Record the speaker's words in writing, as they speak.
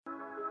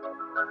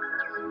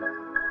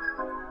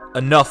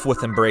Enough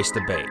with embrace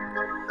debate.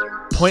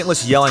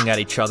 Pointless yelling at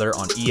each other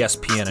on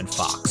ESPN and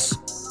Fox,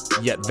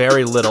 yet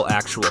very little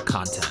actual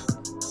content.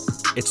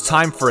 It's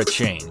time for a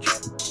change.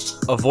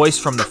 A voice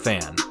from the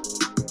fan,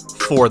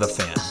 for the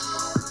fan.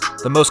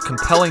 The most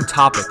compelling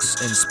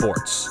topics in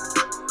sports,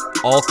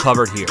 all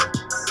covered here.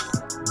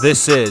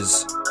 This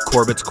is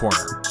Corbett's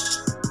Corner.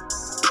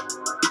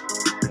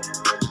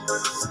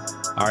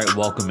 All right,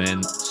 welcome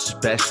in.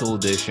 Special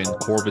edition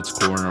Corbett's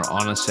Corner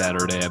on a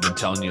Saturday. I've been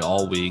telling you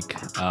all week.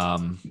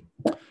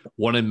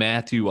 Wanted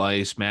Matthew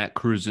Ice, Matt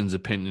Cruzen's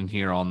opinion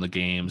here on the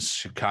games.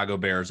 Chicago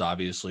Bears,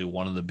 obviously,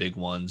 one of the big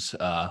ones.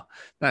 Not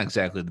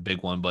exactly the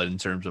big one, but in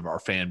terms of our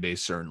fan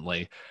base,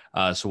 certainly.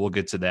 So we'll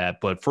get to that.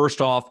 But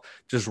first off,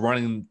 just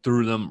running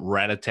through them,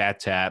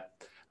 rat-a-tat-tat.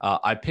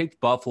 I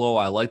picked Buffalo.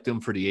 I liked them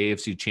for the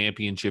AFC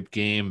Championship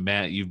game.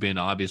 Matt, you've been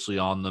obviously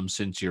on them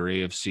since your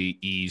AFC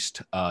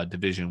East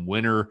division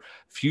winner.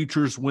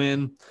 Futures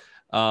win.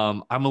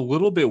 I'm a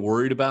little bit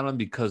worried about him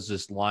because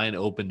this line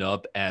opened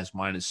up as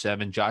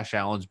 -7. Josh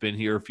Allen's been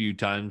here a few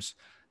times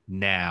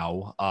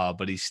now,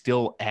 but he's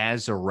still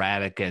as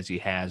erratic as he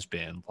has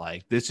been.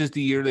 Like, this is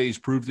the year that he's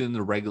proved in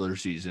the regular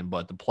season,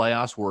 but the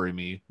playoffs worry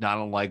me, not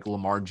unlike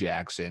Lamar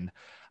Jackson.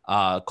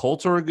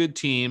 Colts are a good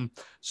team,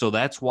 so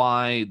that's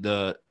why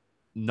the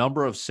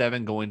number of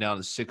 7 going down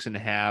to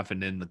 6.5,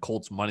 and then the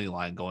Colts money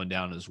line going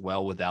down as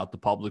well without the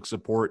public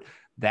support.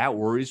 That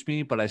worries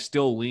me, but I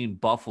still lean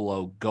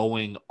Buffalo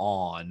going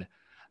on.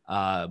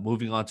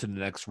 Moving on to the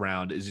next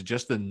round, is it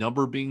just the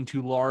number being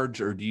too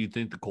large, or do you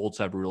think the Colts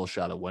have a real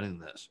shot at winning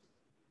this?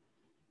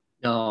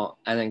 No,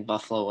 I think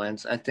Buffalo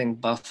wins. I think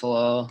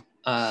Buffalo,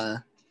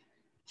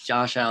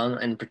 Josh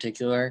Allen in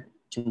particular,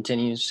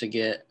 continues to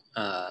get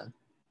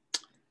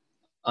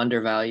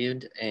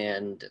undervalued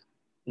and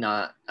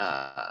not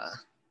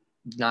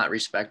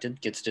respected,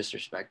 gets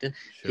disrespected.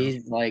 Sure.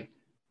 He's like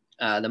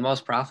the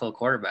most profitable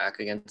quarterback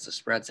against the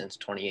spread since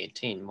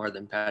 2018, more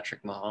than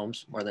Patrick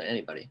Mahomes, more than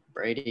anybody.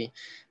 Brady,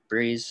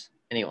 Breeze,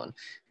 anyone.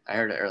 I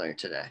heard it earlier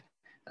today.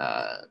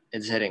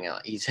 He's hitting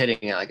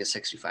at like a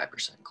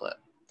 65% clip.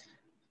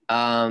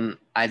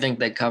 I think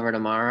they cover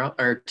tomorrow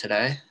or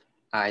today.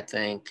 I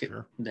think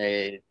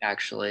they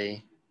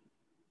actually.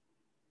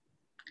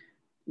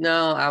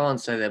 No, I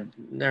won't say that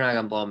they're not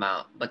going to blow them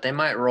out, but they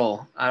might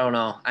roll. I don't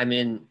know. I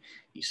mean,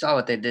 you saw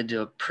what they did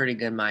to a pretty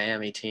good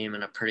Miami team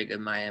and a pretty good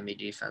Miami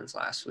defense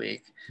last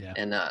week. Yeah.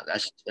 And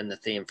that's been the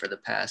theme for the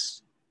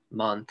past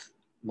month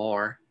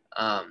more.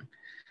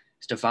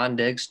 Stephon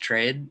Diggs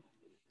trade,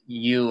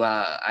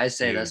 I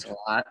say this a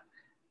lot.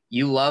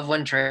 You love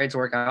when trades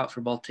work out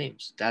for both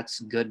teams. That's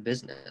good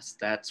business.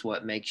 That's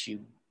what makes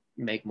you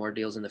make more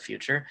deals in the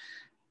future.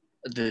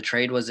 The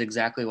trade was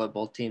exactly what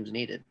both teams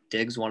needed.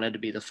 Diggs wanted to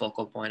be the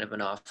focal point of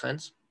an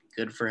offense.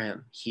 Good for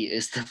him. He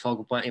is the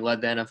focal point. He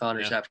led the NFL in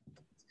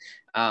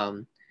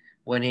receptions.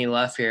 When he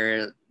left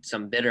here,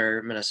 some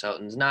bitter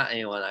Minnesotans, not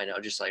anyone I know,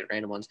 just like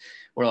random ones,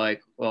 were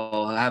like,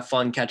 well, have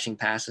fun catching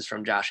passes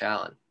from Josh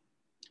Allen.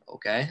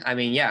 Okay. I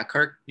mean, yeah,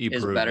 Kirk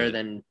is better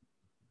than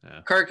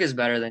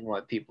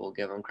what people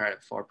give him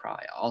credit for,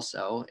 probably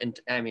also. And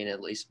I mean, at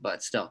least,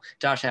 but still,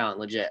 Josh Allen,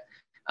 legit.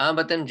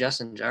 But then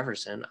Justin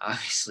Jefferson,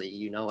 obviously,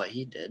 you know what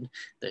he did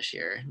this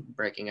year,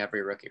 breaking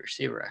every rookie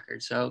receiver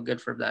record. So good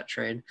for that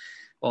trade,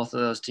 both of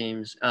those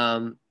teams.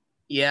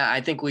 Yeah, I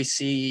think we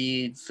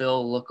see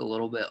Phil look a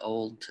little bit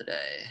old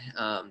today.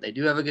 They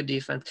do have a good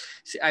defense.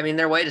 I mean,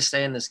 their way to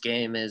stay in this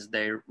game is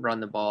they run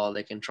the ball,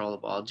 they control the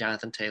ball.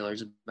 Jonathan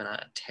Taylor's been on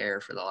a tear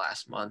for the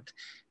last month,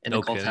 and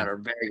the Colts had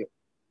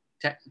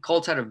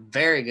a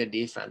very good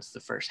defense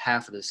the first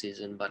half of the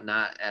season, but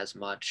not as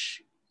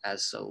much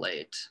as so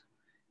late.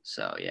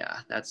 So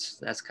yeah,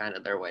 that's kind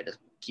of their way to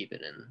keep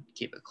it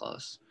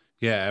close.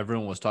 Yeah,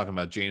 everyone was talking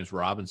about James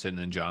Robinson,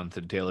 and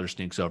Jonathan Taylor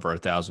sneaks over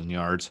 1,000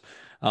 yards.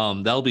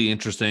 That'll be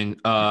interesting.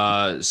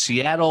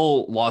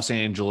 Seattle, Los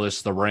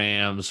Angeles, the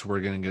Rams.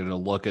 We're going to get a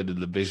look at the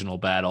divisional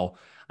battle.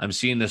 I'm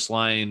seeing this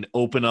line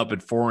open up at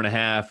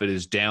 4.5. It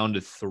is down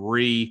to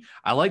 3.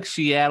 I like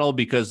Seattle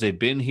because they've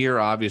been here.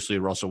 Obviously,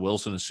 Russell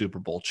Wilson is Super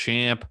Bowl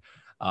champ.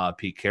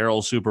 Pete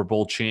Carroll, Super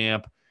Bowl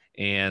champ.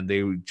 And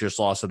they just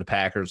lost to the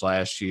Packers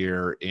last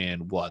year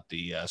in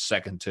the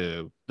second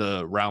to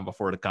the round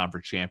before the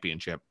conference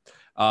championship.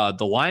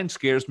 The line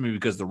scares me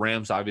because the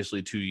Rams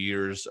obviously 2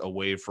 years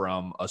away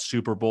from a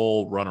Super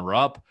Bowl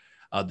runner-up.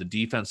 The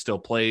defense still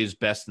plays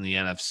best in the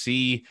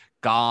NFC.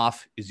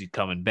 Goff, is he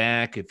coming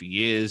back? If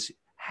he is,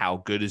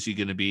 how good is he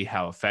going to be?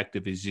 How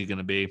effective is he going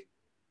to be?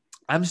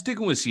 I'm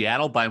sticking with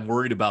Seattle, but I'm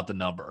worried about the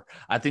number.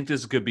 I think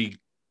this could be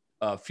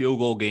a field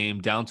goal game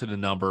down to the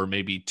number,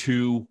 maybe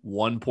 2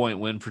 1-point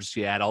win for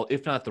Seattle.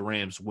 If not, the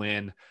Rams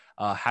win.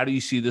 How do you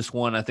see this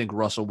one? I think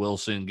Russell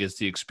Wilson gets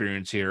the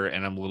experience here,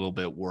 and I'm a little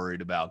bit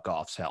worried about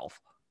Goff's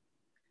health.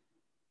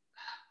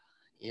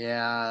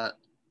 Yeah,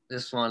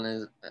 this one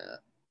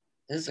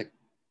is a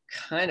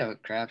kind of a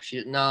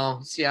crapshoot.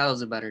 No,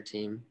 Seattle's a better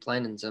team,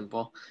 plain and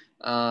simple.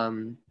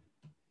 Can't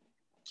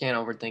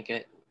overthink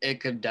it. It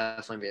could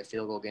definitely be a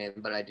field goal game,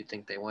 but I do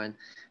think they win.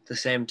 At the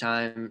same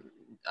time,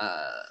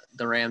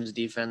 The Rams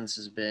defense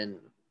has been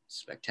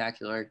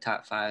spectacular,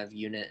 top 5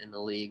 unit in the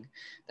league.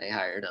 They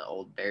hired an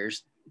old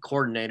Bears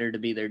coordinator to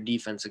be their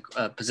defensive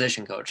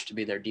position coach, to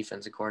be their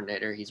defensive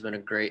coordinator. He's been a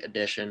great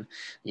addition.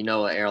 You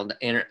know what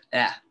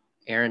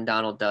Aaron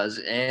Donald does,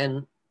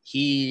 and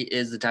he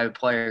is the type of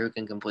player who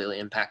can completely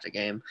impact a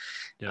game.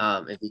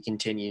 Yep. If he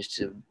continues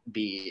to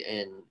be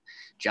in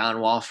John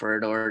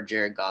Wolford or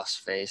Jared Goff's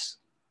face,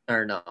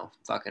 or no,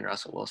 fucking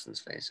Russell Wilson's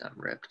face. I'm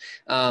ripped.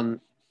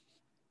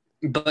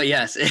 But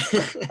yes,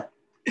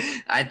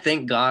 I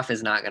think Goff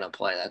is not going to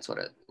play. That's what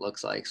it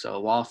looks like. So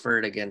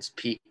Wolford against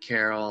Pete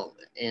Carroll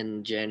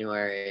in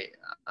January,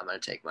 I'm going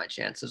to take my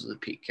chances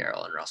with Pete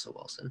Carroll and Russell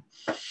Wilson.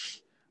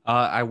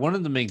 I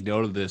wanted to make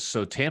note of this.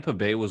 So Tampa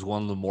Bay was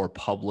one of the more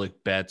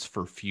public bets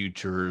for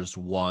futures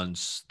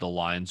once the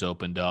lines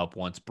opened up,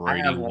 once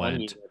Brady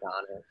went.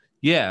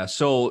 Yeah,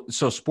 so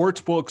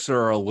sports books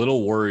are a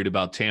little worried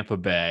about Tampa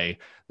Bay.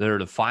 They're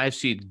the 5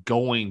 seed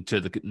going to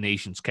the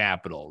nation's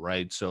capital,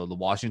 right? So the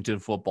Washington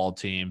football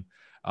team,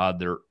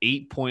 they're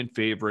 8-point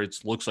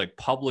favorites. Looks like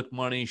public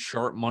money,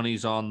 sharp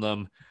money's on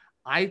them.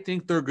 I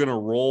think they're going to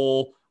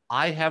roll.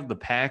 I have the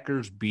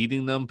Packers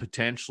beating them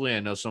potentially. I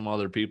know some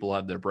other people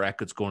have their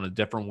brackets going a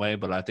different way,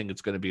 but I think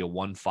it's going to be a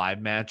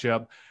 1-5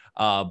 matchup.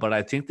 But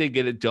I think they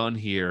get it done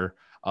here.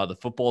 The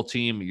football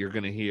team, you're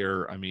going to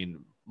hear,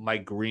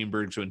 Mike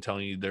Greenberg's been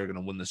telling you they're going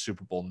to win the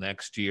Super Bowl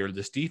next year.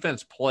 This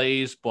defense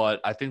plays,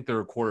 but I think they're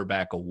a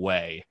quarterback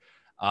away.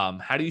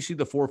 How do you see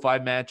the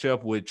 4-5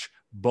 matchup, which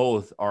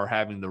both are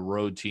having the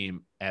road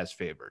team as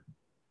favored?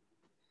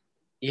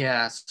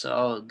 Yeah,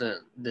 so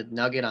the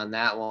nugget on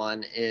that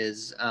one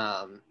is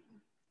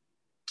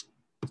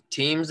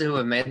teams who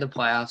have made the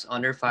playoffs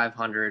under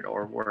 500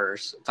 or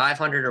worse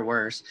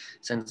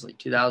since like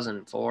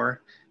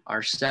 2004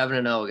 are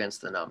 7-0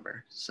 against the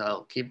number.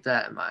 So keep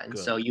that in mind.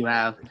 Good. So you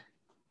have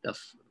the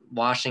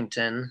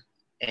Washington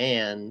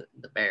and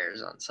the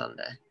Bears on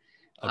Sunday.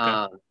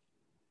 Okay.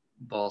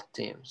 Both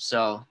teams.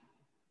 So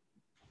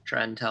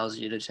trend tells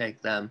you to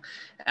take them.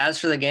 As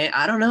for the game,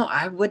 I don't know.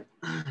 I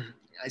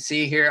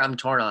see here I'm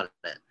torn on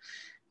it.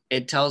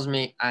 It tells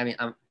me,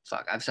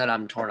 I've said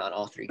I'm torn on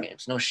all 3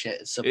 games. No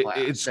shit. It's the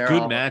playoffs. It's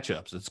good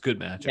matchups. It's good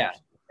matchups. Yeah,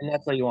 and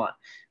that's what you want.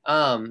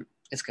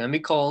 It's going to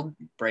be cold.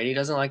 Brady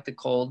doesn't like the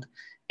cold.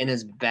 And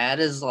as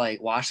bad as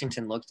like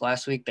Washington looked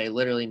last week, they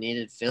literally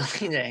needed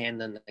Philly to hand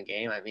them the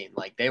game.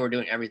 They were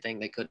doing everything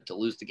they could to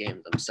lose the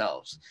game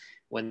themselves.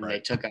 When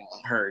they took out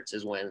Hurts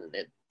is when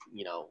it,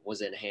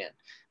 was in hand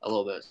a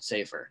little bit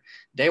safer.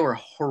 They were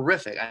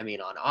horrific.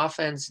 On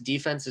offense,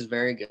 defense is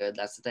very good.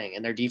 That's the thing.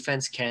 And their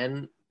defense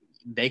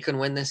they can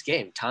win this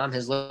game. Tom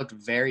has looked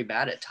very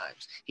bad at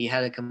times. He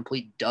had a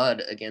complete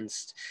dud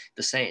against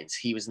the Saints.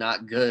 He was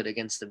not good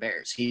against the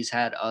Bears. He's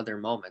had other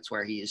moments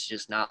where he's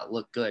just not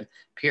looked good,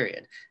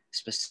 period.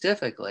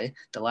 Specifically,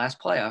 the last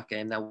playoff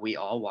game that we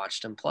all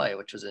watched him play,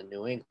 which was in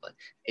New England.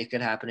 It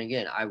could happen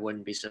again. I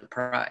wouldn't be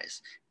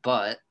surprised.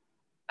 But,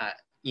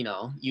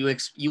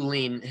 you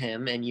lean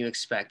him and you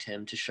expect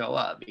him to show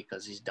up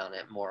because he's done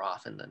it more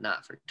often than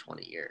not for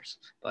 20 years.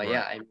 But,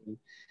 right.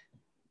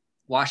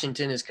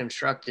 Washington is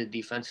constructed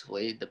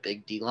defensively, the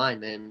big D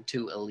linemen,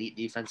 2 elite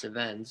defensive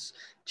ends,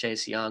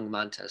 Chase Young,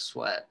 Montez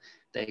Sweat.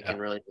 They can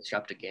really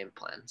disrupt a game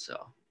plan.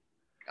 So,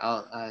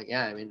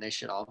 they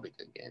should all be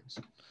good games.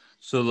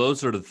 So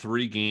those are the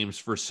 3 games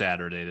for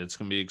Saturday. That's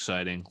going to be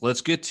exciting.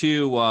 Let's get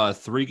to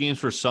 3 games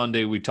for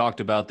Sunday. We talked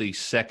about the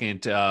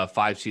second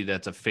 5 seed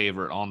that's a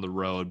favorite on the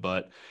road,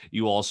 but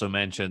you also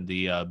mentioned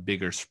the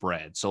bigger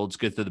spread. So let's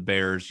get to the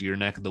Bears, your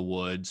neck of the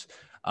woods.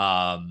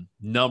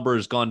 Number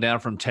has gone down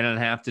from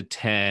 10.5 to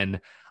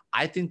 10.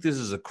 I think this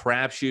is a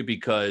crapshoot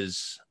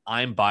because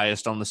I'm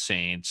biased on the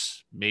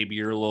Saints. Maybe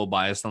you're a little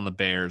biased on the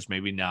Bears,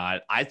 maybe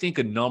not. I think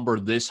a number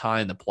this high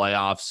in the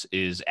playoffs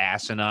is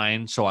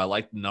asinine, so I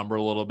like the number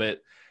a little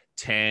bit.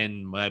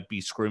 10 might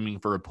be screaming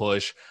for a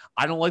push.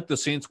 I don't like the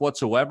Saints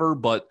whatsoever,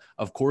 but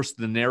of course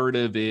the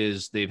narrative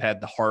is they've had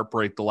the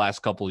heartbreak the last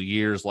couple of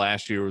years.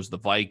 Last year was the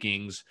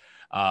Vikings.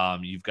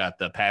 You've got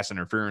the pass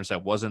interference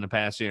that wasn't a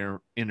pass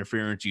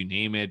interference, you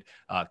name it.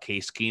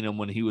 Case Keenum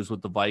when he was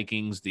with the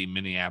Vikings, the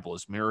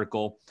Minneapolis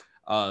Miracle.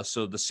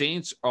 So the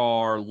Saints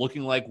are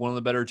looking like one of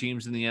the better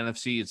teams in the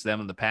NFC. It's them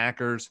and the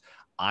Packers.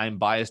 I'm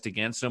biased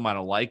against them. I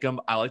don't like them.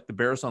 I like the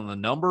Bears on the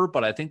number,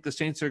 but I think the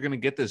Saints are going to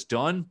get this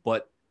done.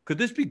 But could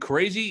this be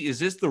crazy? Is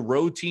this the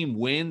road team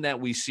win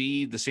that we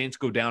see the Saints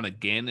go down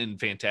again in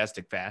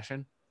fantastic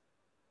fashion?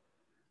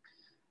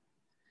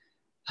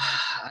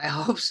 I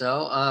hope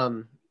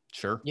so.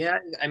 Sure. Yeah,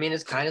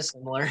 it's kind of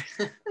similar.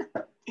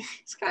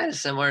 It's kind of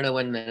similar to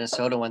when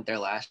Minnesota went there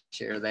last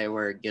year. They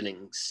were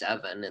getting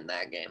 7 in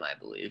that game, I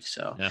believe.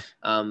 So,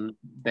 yeah.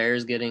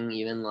 Bears getting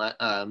even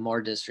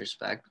more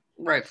disrespect,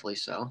 rightfully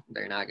so.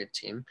 They're not a good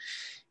team.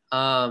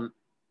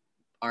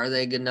 Are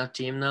they a good enough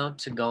team, though,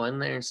 to go in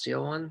there and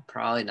steal one?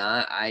 Probably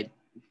not. I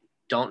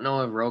don't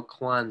know if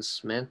Roquan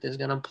Smith is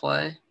going to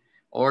play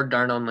or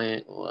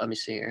Darnold. Let me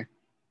see here.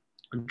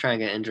 I'm trying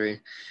to get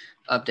injury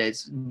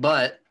updates.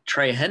 But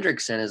Trey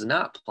Hendrickson is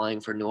not playing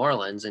for New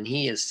Orleans, and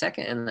he is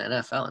second in the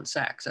NFL in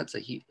sacks. That's a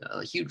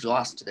huge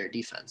loss to their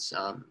defense.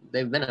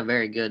 They've been a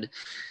very good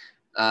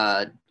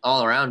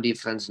all-around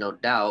defense, no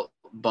doubt,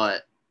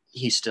 but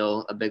he's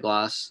still a big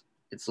loss.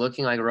 It's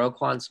looking like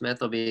Roquan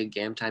Smith will be a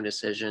game-time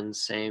decision.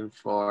 Same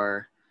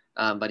for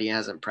but he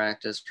hasn't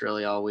practiced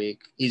really all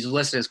week. He's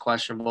listed as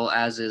questionable,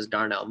 as is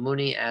Darnell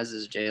Mooney, as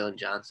is Jalen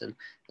Johnson.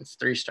 It's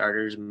 3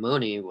 starters.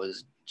 Mooney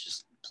was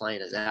just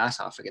playing his ass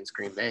off against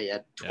Green Bay. He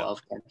had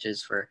 12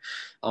 catches for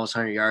almost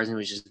 100 yards and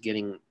was just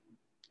getting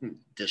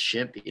the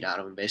shit beat out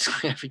of him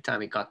basically every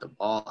time he caught the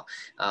ball.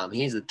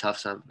 He's a tough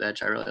son of a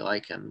bitch. I really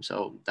like him.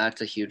 So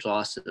that's a huge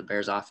loss to the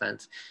Bears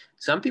offense.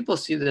 Some people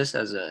see this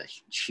as a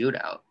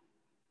shootout.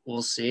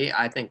 We'll see.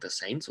 I think the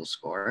Saints will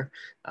score.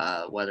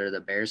 Whether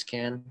the Bears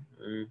can,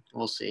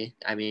 we'll see.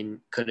 I mean,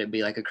 could it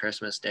be like a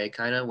Christmas Day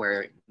kind of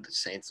where the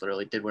Saints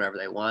literally did whatever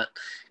they want?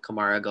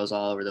 Kamara goes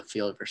all over the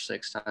field for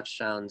 6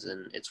 touchdowns,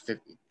 and it's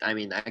 50. I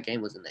mean, that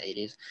game was in the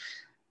 80s.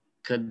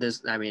 Could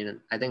this – I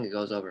mean, I think it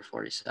goes over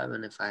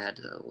 47 if I had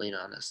to lean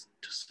on this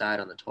side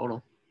on the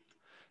total.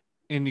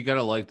 And you got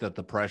to like that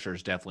the pressure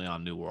is definitely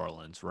on New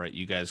Orleans, right?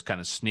 You guys kind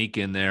of sneak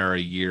in there a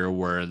year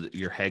where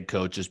your head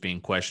coach is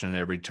being questioned at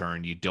every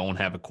turn. You don't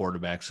have a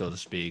quarterback, so to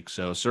speak.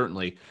 So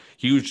certainly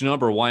huge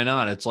number. Why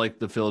not? It's like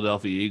the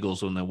Philadelphia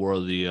Eagles when they wore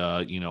the,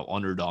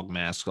 underdog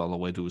mask all the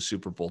way to a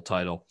Super Bowl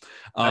title.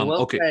 I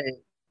will say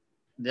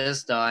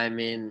this, though. I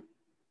mean,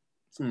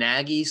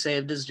 Nagy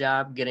saved his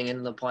job getting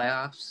into the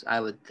playoffs, I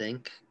would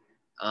think.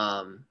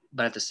 But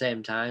at the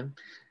same time,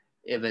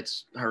 if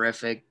it's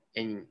horrific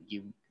and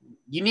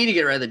you need to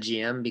get rid of the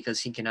GM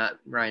because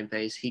Ryan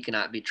Pace, he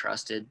cannot be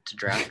trusted to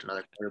draft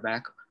another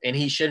quarterback, and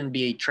he shouldn't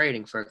be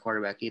trading for a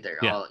quarterback either.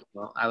 Yeah.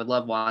 I would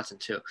love Watson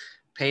too.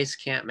 Pace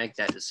can't make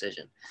that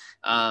decision.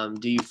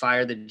 Do you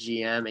fire the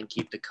GM and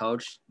keep the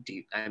coach?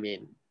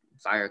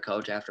 Fire a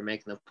coach after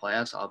making the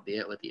playoffs,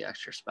 albeit with the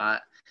extra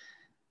spot?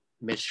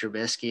 Mitch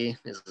Trubisky,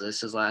 is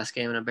this his last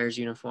game in a Bears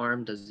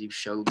uniform? Does he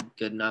show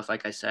good enough?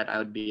 Like I said, I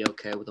would be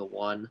okay with a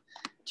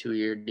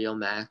 1-2-year deal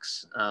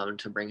max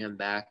to bring him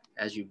back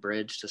as you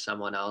bridge to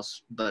someone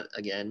else. But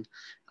again,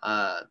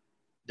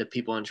 the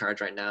people in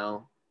charge right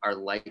now are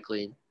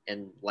likely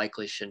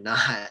should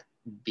not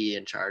be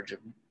in charge of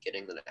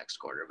getting the next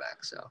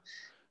quarterback. So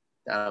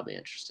that'll be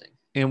interesting.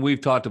 And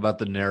we've talked about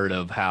the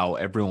narrative, how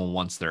everyone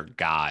wants their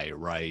guy,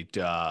 right?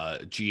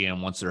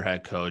 GM wants their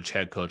head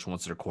coach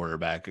wants their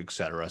quarterback, et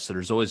cetera. So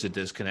there's always a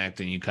disconnect,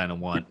 and you kind of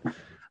want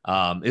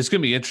it's going to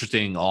be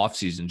interesting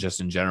offseason just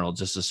in general,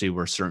 just to see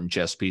where certain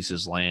chess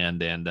pieces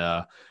land and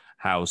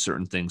how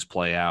certain things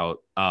play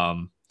out.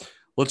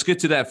 Let's get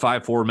to that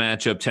 5-4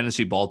 matchup,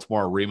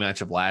 Tennessee-Baltimore,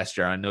 rematch of last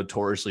year. I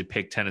notoriously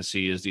picked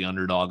Tennessee as the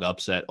underdog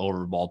upset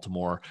over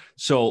Baltimore.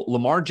 So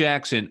Lamar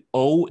Jackson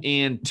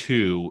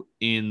 0-2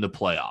 in the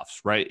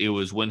playoffs, right? It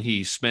was when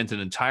he spent an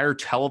entire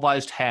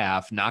televised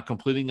half not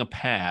completing a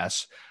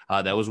pass.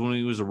 That was when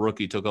he was a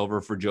rookie, took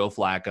over for Joe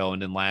Flacco.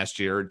 And then last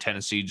year,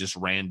 Tennessee just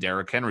ran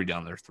Derrick Henry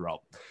down their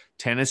throat.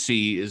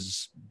 Tennessee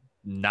is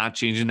not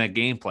changing that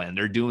game plan.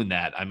 They're doing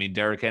that. I mean,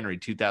 Derrick Henry,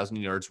 2,000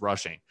 yards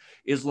rushing.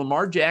 Is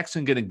Lamar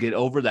Jackson going to get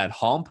over that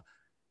hump?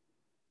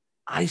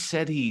 I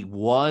said he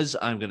was.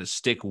 I'm going to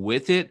stick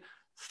with it.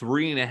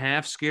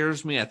 3.5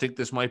 scares me. I think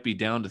this might be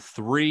down to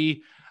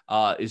 3.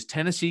 Is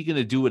Tennessee going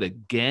to do it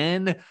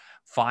again?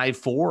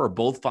 5-4, are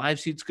both 5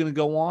 seeds going to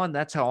go on?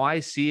 That's how I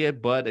see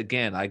it. But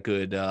again, I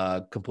could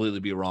completely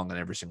be wrong on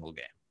every single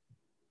game.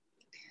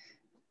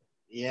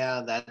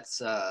 Yeah, that's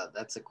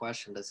a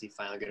question. Does he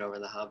finally get over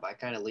the hump? I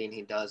kind of lean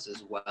he does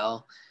as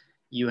well.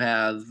 You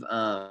have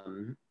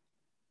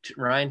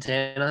Ryan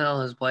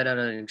Tannehill has played at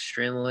an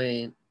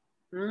extremely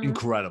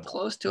incredible,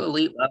 close to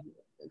elite level.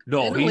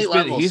 No,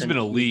 he's been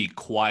elite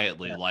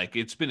quietly. Yeah. Like,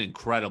 it's been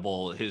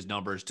incredible, his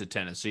numbers to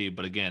Tennessee.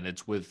 But again,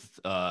 it's with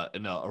a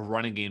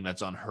running game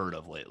that's unheard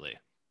of lately.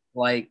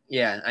 Like,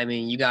 yeah, I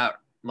mean, you got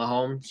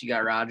Mahomes, you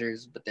got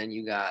Rodgers, but then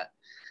you got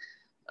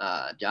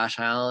Josh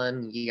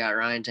Allen, you got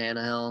Ryan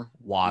Tannehill,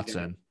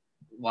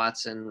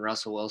 Watson,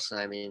 Russell Wilson.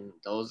 I mean,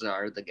 those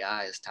are the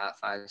guys, top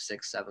 5,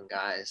 6, 7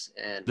 guys.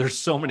 And there's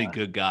so many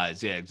good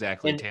guys. Yeah,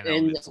 exactly.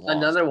 And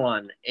another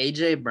one,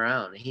 AJ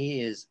Brown.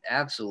 He is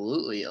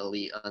absolutely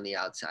elite on the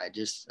outside.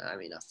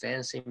 A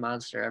fantasy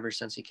monster ever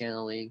since he came in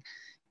the league.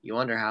 You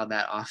wonder how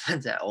that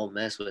offense at Ole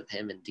Miss with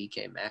him and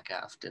DK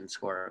Metcalf didn't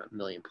score 1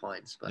 million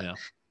points, but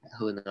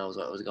who knows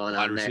what was going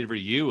on there. Wide receiver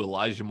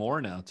Elijah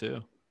Moore now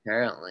too.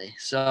 Apparently.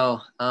 So,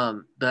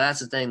 but that's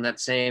the thing. That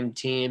same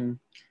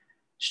team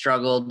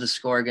struggled to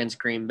score against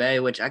Green Bay,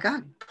 which I got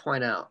to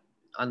point out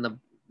on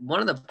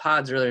one of the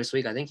pods earlier this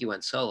week. I think you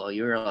went solo.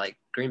 You were like,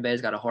 Green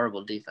Bay's got a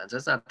horrible defense.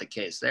 That's not the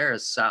case. They're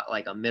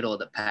like a middle of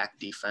the pack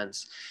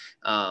defense.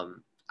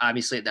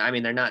 Obviously, I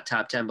mean, they're not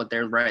top 10, but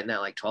they're right in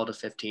that like 12 to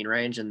 15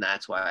 range. And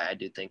that's why I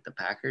do think the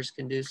Packers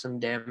can do some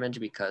damage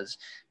because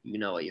you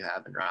know what you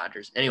have in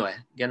Rodgers. Anyway,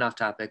 getting off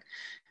topic.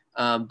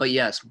 But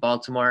yes,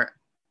 Baltimore,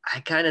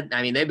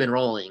 I mean, they've been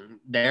rolling.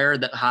 They're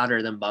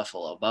hotter than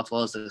Buffalo.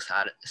 Buffalo's the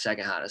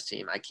second hottest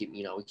team.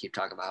 We keep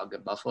talking about how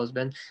good Buffalo's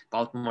been.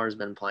 Baltimore's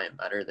been playing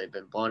better. They've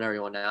been blowing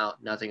everyone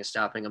out. Nothing is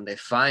stopping them. They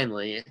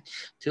finally,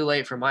 too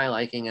late for my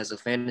liking as a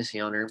fantasy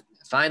owner,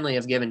 finally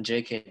have given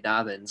J.K.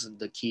 Dobbins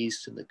the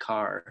keys to the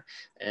car.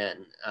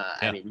 And,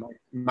 I mean,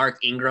 Mark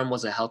Ingram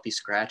was a healthy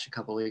scratch a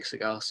couple weeks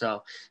ago.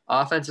 So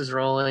offense is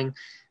rolling.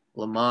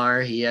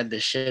 Lamar, he had the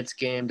shits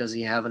game. Does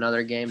he have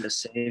another game to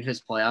save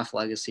his playoff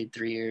legacy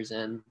 3 years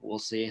in? We'll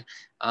see.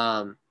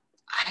 I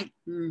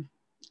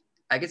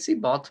could see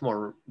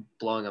Baltimore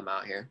blowing them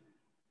out here.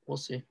 We'll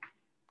see.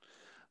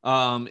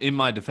 In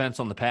my defense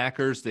on the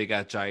Packers, they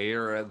got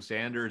Jair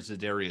Alexander,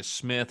 Zadarius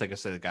Smith. Like I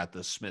said, they got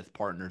the Smith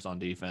partners on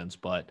defense,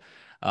 but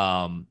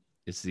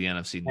it's the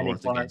NFC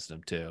North against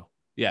them too.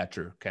 Yeah,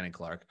 true. Kenny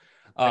Clark.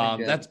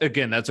 That's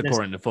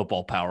according to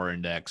Football Power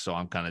Index. So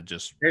I'm kind of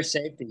just their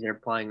safeties are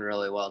playing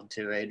really well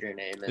too. Adrian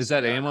Amos. Is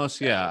that Amos?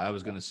 Yeah, I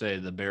was going to say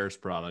the Bears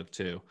product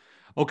too.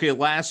 Okay,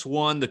 last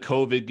one, the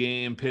COVID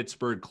game,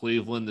 Pittsburgh,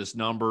 Cleveland. This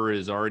number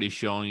is already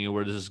showing you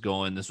where this is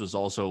going. This was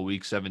also a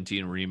Week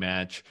 17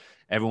 rematch.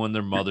 Everyone,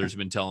 their mother's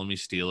been telling me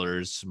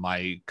Steelers.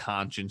 My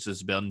conscience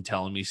has been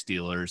telling me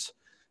Steelers.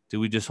 Do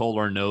we just hold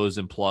our nose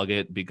and plug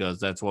it because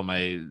that's what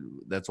my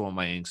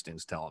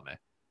instincts telling me?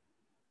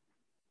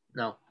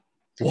 No.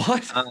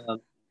 What?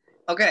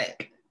 Okay,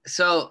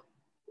 so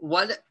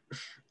what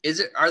is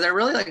it? Are there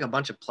really like a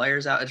bunch of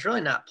players out? It's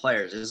really not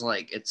players. It's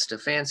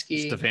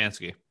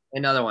Stefanski.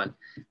 Another one.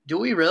 Do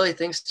we really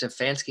think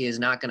Stefanski is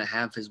not going to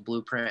have his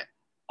blueprint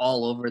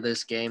all over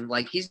this game?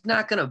 Like, he's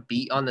not going to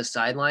be on the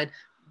sideline.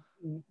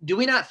 Do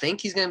we not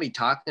think he's going to be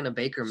talking to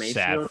Baker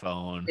Mayfield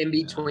in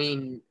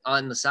between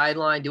on the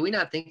sideline? Do we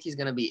not think he's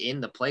going to be in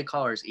the play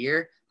caller's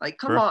ear? Like,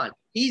 come on.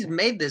 He's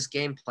made this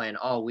game plan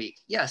all week.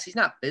 Yes, he's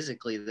not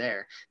physically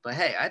there. But,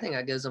 hey, I think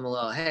that gives him a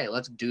little, hey,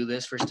 let's do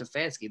this for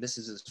Stefanski. This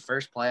is his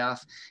first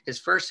playoff, his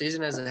first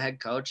season as a head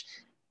coach.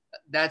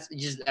 That's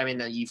just, I mean,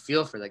 you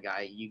feel for the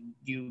guy.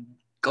 You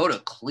go to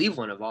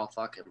Cleveland of all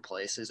fucking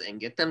places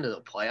and get them to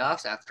the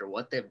playoffs after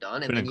what they've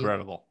done. And then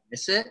incredible. You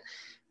miss it.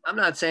 I'm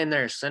not saying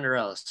they're a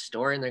Cinderella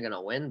story and they're going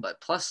to win,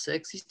 but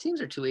 +6, these teams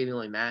are too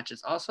evenly matched.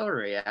 It's also a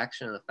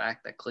reaction to the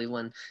fact that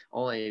Cleveland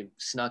only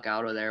snuck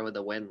out of there with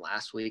a win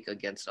last week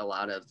against a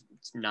lot of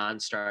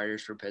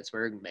non-starters for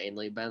Pittsburgh,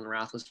 mainly Ben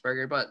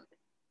Roethlisberger. But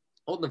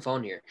hold the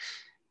phone here.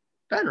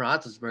 Ben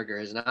Roethlisberger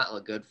has not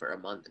looked good for a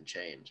month and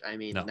change. I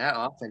mean, That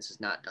offense has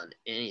not done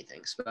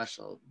anything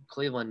special.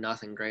 Cleveland,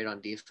 nothing great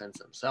on defense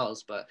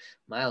themselves, but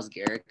Myles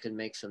Garrett could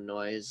make some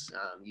noise.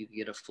 You could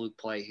get a fluke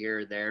play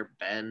here or there.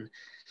 Ben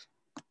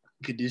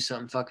could do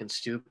something fucking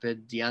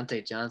stupid.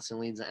 Deontay Johnson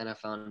leads the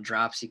NFL in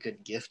drops. He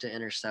could gift an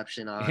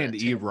interception on and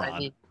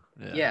Ebron.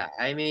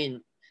 I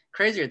mean,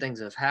 crazier things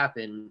have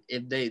happened.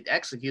 If they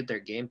execute their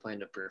game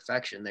plan to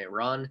perfection, they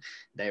run,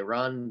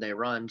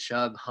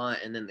 Chubb, Hunt,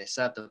 and then they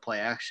set up the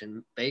play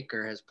action.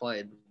 Baker has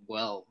played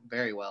well,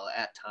 very well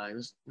at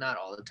times, not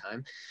all the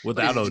time.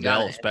 Without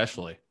Odell,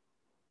 especially.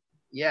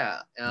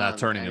 Yeah. Not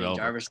turning it over.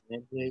 Jarvis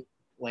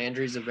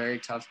Landry's a very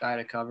tough guy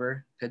to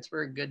cover.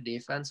 Pittsburgh, good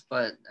defense,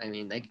 but, I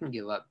mean, they can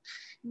get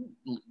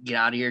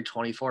out of here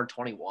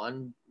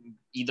 24-21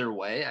 either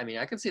way. I mean,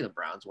 I could see the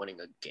Browns winning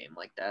a game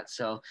like that.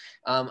 So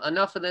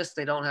enough of this.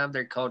 They don't have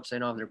their coach. They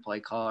don't have their play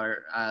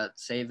caller.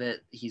 Save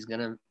it. He's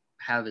going to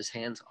have his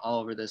hands all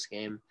over this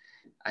game.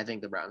 I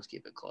think the Browns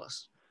keep it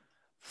close.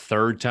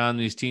 Third time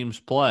these teams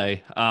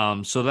play.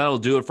 So that'll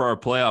do it for our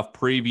playoff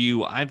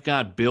preview. I've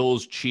got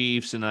Bills,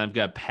 Chiefs, and I've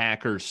got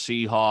Packers,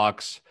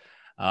 Seahawks.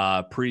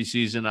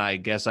 Preseason, I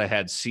guess I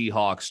had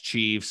Seahawks,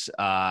 Chiefs.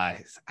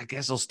 I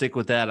guess I'll stick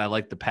with that. I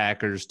like the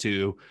Packers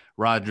too.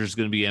 Rodgers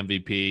going to be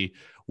MVP.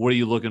 What are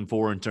you looking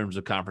for in terms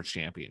of conference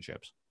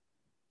championships?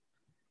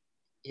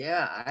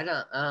 Yeah,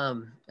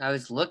 I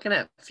was looking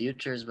at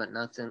futures, but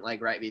nothing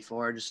like right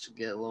before, just to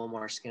get a little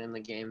more skin in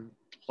the game.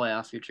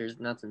 Playoff futures,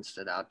 nothing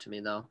stood out to me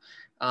though.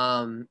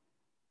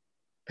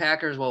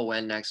 Packers will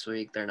win next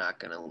week. They're not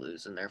going to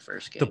lose in their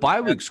first game. The bye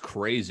week's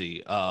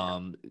crazy.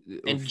 And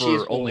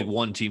for only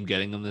one team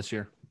getting them this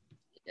year.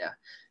 Yeah.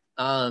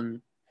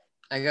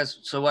 I guess,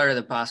 so what are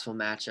the possible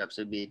matchups?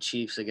 It'd be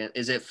Chiefs again.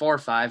 Is it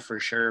 4-5 for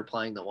sure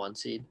playing the 1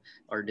 seed,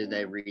 or did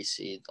they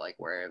reseed like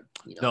where,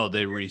 No,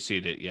 they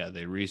reseed it. Yeah,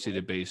 they reseed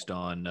it based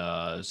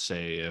on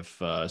say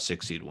if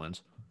 6 seed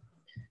wins.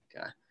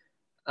 Okay.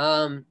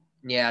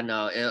 Yeah,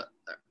 no.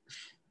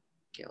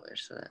 Can't wait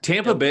for that.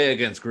 Tampa Bay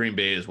against Green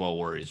Bay is what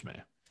worries me.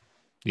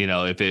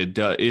 If it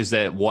is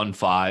that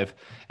 1-5,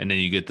 and then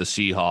you get the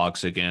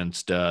Seahawks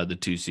against the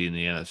 2 seed in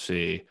the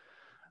NFC.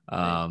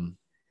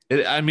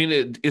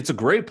 It's a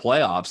great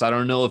playoffs. I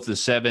don't know if the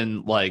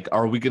 7,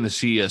 are we going to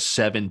see a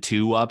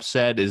 7-2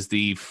 upset? Is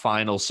the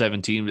final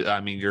 17? I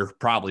mean, you're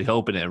probably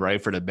hoping it,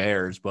 right, for the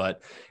Bears,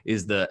 but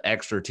is the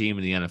extra team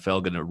in the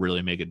NFL going to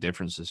really make a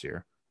difference this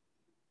year?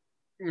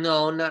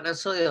 No, not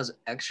necessarily those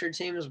extra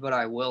teams, but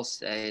I will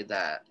say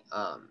that,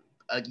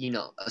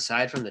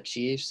 aside from the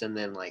Chiefs and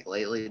then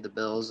lately the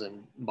Bills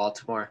and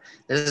Baltimore,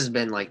 this has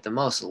been the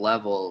most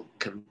level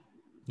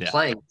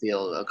playing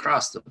field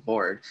across the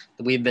board.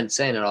 We've been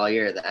saying it all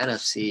year. The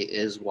NFC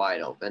is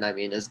wide open. I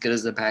mean, as good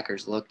as the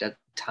Packers looked at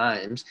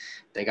times,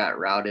 they got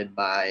routed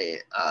by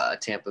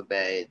Tampa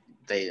Bay.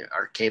 They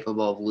are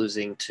capable of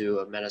losing to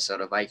a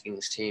Minnesota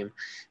Vikings team.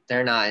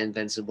 They're not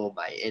invincible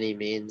by any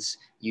means.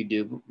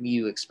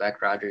 You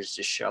expect Rodgers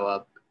to show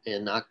up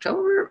in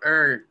October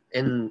or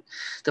in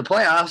the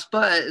playoffs,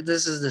 but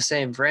this is the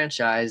same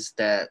franchise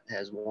that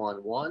has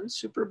won one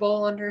Super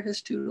Bowl under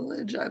his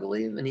tutelage, I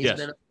believe, and he's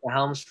been at the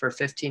helms for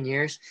 15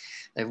 years.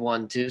 They've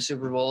won 2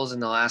 Super Bowls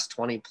in the last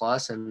 20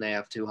 plus, and they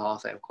have 2 Hall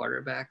of Fame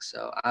quarterbacks.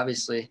 So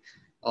obviously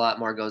a lot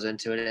more goes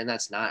into it, and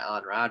that's not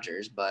on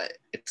Rodgers, but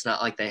it's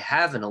not like they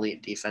have an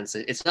elite defense.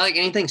 It's not like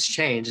anything's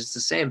changed. It's the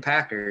same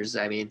Packers.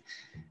 I mean,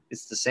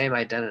 it's the same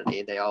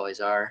identity. They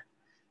always are.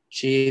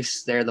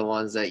 Chiefs, they're the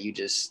ones that you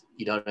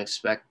don't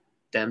expect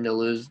them to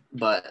lose,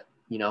 but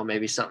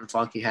maybe something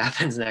funky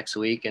happens next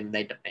week and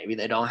maybe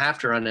they don't have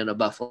to run into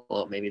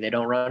Buffalo. Maybe they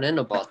don't run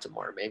into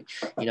Baltimore. Maybe,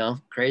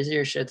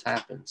 crazier shit's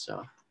happen.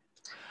 So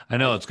I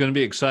know it's going to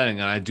be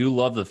exciting. And I do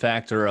love the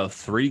factor of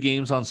 3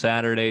 games on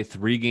Saturday,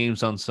 3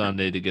 games on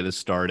Sunday to get us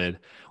started.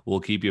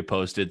 We'll keep you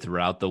posted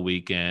throughout the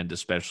weekend,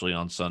 especially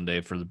on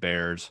Sunday for the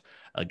Bears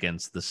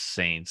against the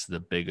Saints, the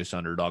biggest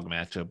underdog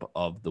matchup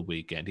of the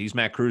weekend. He's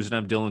Matt Cruz and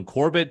I'm Dylan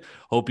Corbett.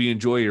 Hope you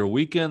enjoy your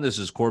weekend. This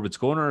is Corbett's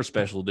Corner, a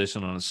special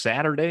edition on a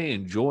Saturday.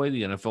 Enjoy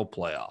the NFL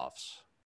playoffs.